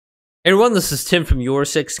Hey everyone, this is Tim from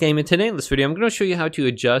YourSixGaming. Today in this video, I'm going to show you how to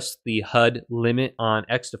adjust the HUD limit on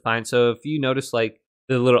XDefiant. So if you notice like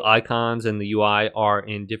the little icons and the UI are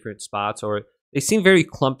in different spots, or they seem very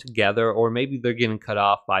clumped together, or maybe they're getting cut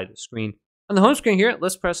off by the screen. On the home screen here,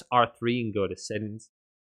 let's press R3 and go to settings.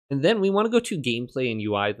 And then we want to go to gameplay and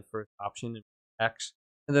UI, the first option, X,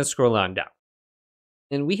 and then scroll on down.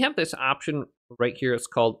 And we have this option right here. It's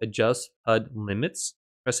called adjust HUD limits.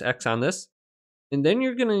 Press X on this. And then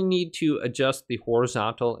you're going to need to adjust the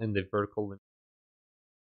horizontal and the vertical limit.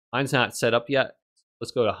 Mine's not set up yet.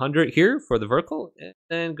 Let's go to 100 here for the vertical, and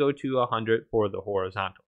then go to 100 for the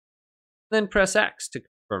horizontal. Then press X to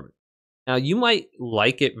confirm it. Now, you might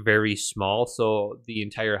like it very small, so the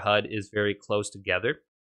entire HUD is very close together.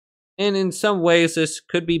 And in some ways, this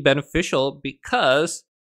could be beneficial because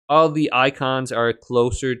all the icons are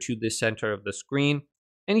closer to the center of the screen,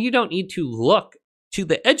 and you don't need to look to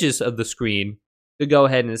the edges of the screen to go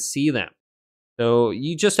ahead and see them. So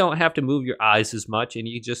you just don't have to move your eyes as much, and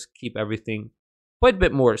you just keep everything quite a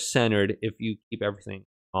bit more centered if you keep everything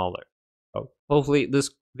smaller. So hopefully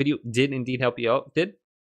this video did indeed help you out. Did?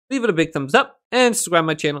 Leave it a big thumbs up and subscribe to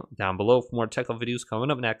my channel down below for more technical videos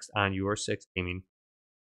coming up next on YourSixGaming.